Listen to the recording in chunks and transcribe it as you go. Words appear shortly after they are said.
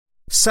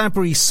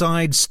Sabri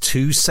sides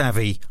too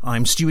savvy.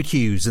 I'm Stuart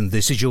Hughes and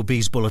this is your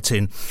Bees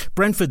Bulletin.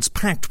 Brentford's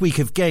packed week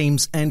of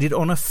games ended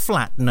on a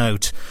flat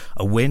note.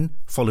 A win,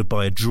 followed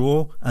by a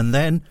draw, and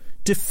then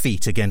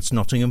defeat against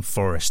Nottingham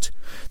Forest.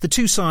 The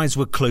two sides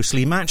were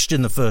closely matched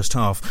in the first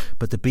half,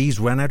 but the Bees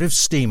ran out of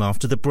steam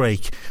after the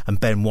break,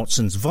 and Ben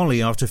Watson's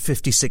volley after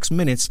 56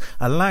 minutes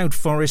allowed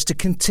Forest to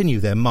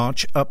continue their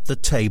march up the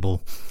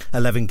table.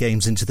 11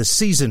 games into the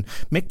season,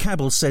 Mick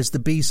Cabell says the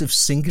Bees have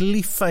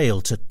singularly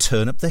failed to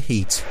turn up the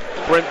heat.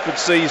 Brentford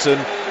season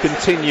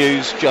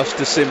continues just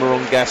to simmer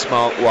on gas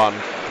mark 1.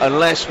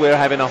 Unless we're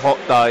having a hot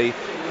day,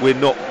 we're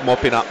not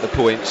mopping up the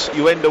points.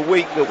 You end a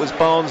week that was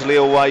Barnsley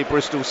away,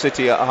 Bristol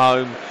City at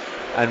home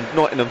and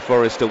Nottingham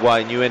Forest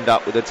away, and you end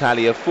up with a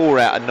tally of 4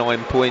 out of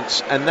 9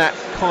 points, and that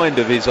kind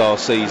of is our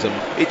season.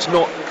 It's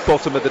not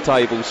bottom of the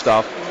table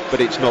stuff, but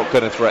it's not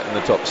going to threaten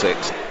the top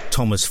 6.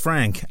 Thomas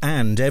Frank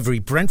and every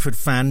Brentford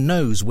fan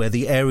knows where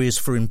the areas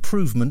for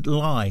improvement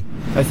lie.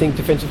 I think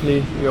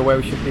defensively we are where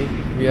we should be.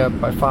 We are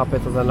by far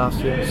better than last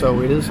year,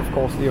 so it is of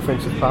course the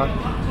offensive part,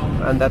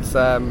 and that's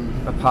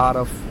a part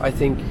of, I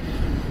think,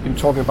 been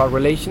talking about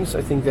relations.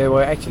 I think they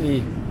were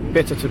actually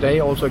better today,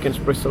 also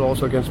against Bristol,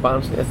 also against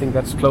Barnsley. I think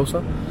that's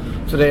closer.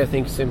 Today I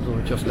think simply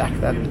we just lack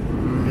that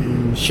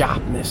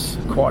sharpness,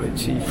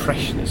 quality,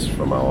 freshness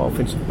from our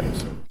offensive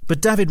players.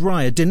 But David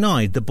Raya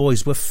denied the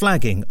boys were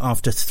flagging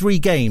after 3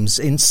 games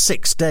in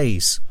 6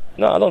 days.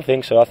 No, I don't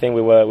think so. I think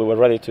we were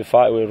ready to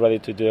fight, we were ready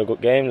to do a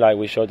good game like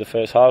we showed the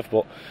first half,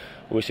 but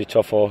we switched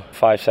off for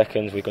 5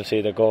 seconds, we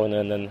conceded a goal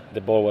and then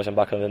the ball wasn't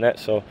back on the net,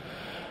 so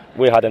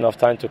we had enough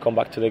time to come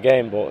back to the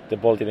game, but the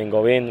ball didn't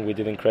go in, we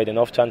didn't create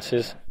enough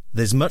chances.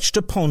 There's much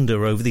to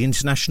ponder over the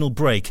international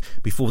break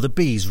before the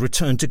Bees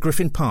return to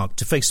Griffin Park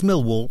to face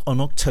Millwall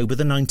on October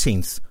the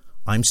 19th.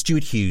 I'm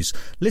Stuart Hughes.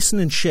 Listen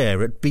and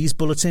share at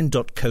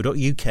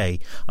beesbulletin.co.uk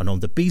and on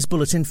the Bees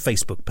Bulletin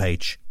Facebook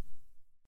page.